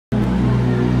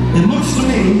It looks to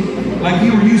me like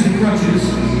you were using crutches,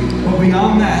 but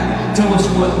beyond that, tell us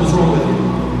what was wrong with you.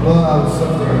 Well, I was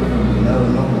suffering from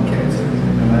melanoma cancer,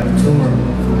 and I have a tumor on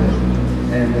my foot,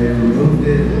 and they removed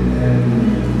it, and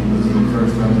this is the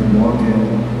first time I've been walking in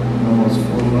almost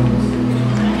 4 months.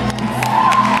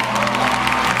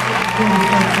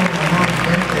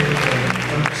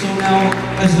 So now,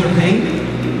 is there pain?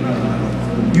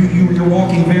 You're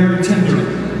walking very tender.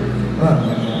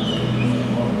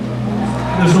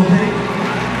 There's no pain?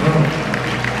 No.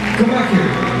 Come back here.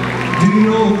 Do you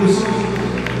know this?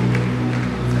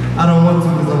 I don't want to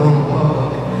because I want to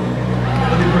walk.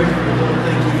 Let me pray for you, Lord.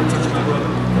 Thank you for touching my brother.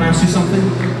 Can I ask you something?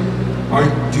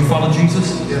 Do you follow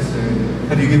Jesus? Yes, sir.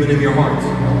 Have you given him your heart?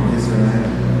 Yes, sir, I have.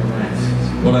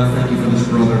 Lord, I thank you for this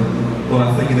brother. Lord,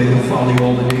 I thank you that he'll follow you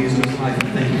all the days of his life,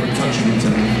 and thank you for touching him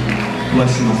tonight.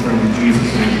 Bless you, my friend, in Jesus'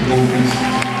 name. Go in peace.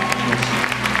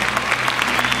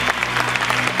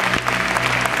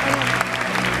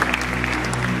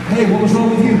 Hey, what was wrong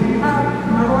with you?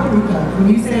 My rotary cup. When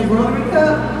you said rotary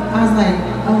cup, I was like,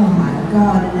 oh my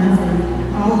God. And I was like,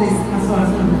 all this, I saw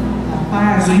some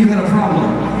fire. So you had a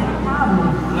problem? I had a problem.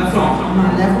 Left arm? My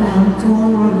left arm,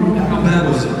 torn rotary cup. How bad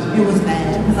was it? It was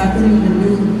bad, because I couldn't even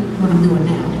do what I'm doing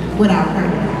now without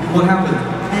hurting. What happened?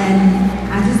 And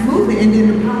I just moved it, and then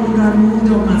the power of God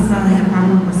moved on my son. I had a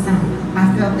problem with my son. I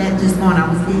felt that just going. I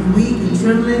was getting weak and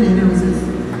trembling, and it was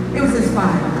just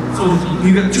fire. So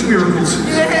you got 2 miracles.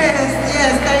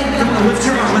 Yes, thank you. Come on, lift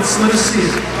your arm. Let us see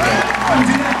it. Come on,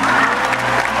 do that.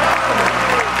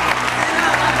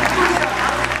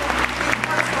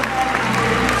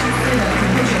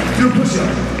 Do a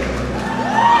push-up.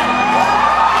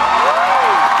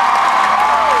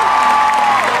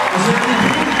 Was there any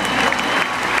pain?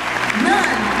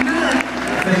 None.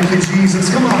 Thank you, Jesus.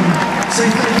 Come on. Say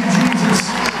thank you, Jesus.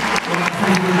 Lord, I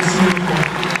thank you for this miracle.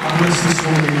 I bless this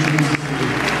woman in Jesus'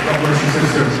 name. God bless you,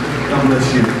 sister. God bless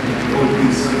you. Go in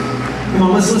peace. Come on,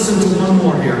 let's listen to one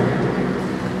more here.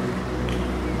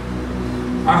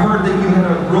 I heard that you had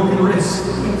a broken wrist.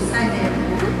 Yes, I did.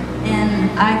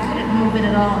 And I couldn't move it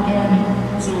at all.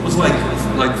 And So it was like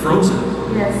frozen.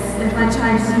 yes, if I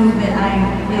tried to move it,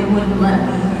 it wouldn't let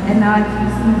me. And now I can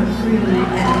just move it freely.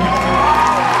 And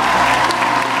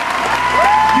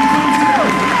You couldn't do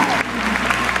it.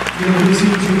 You know who's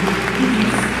here too?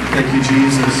 Thank you,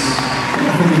 Jesus. I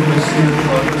think we're going to see the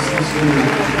progress this morning.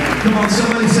 Come on,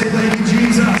 somebody say thank you,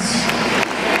 Jesus.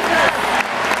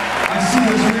 I see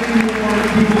there's many more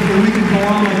people here. We can go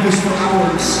on like this for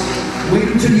hours. Wait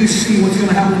until you see what's going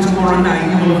to happen tomorrow night.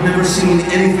 You will have never seen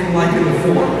anything like it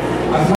before.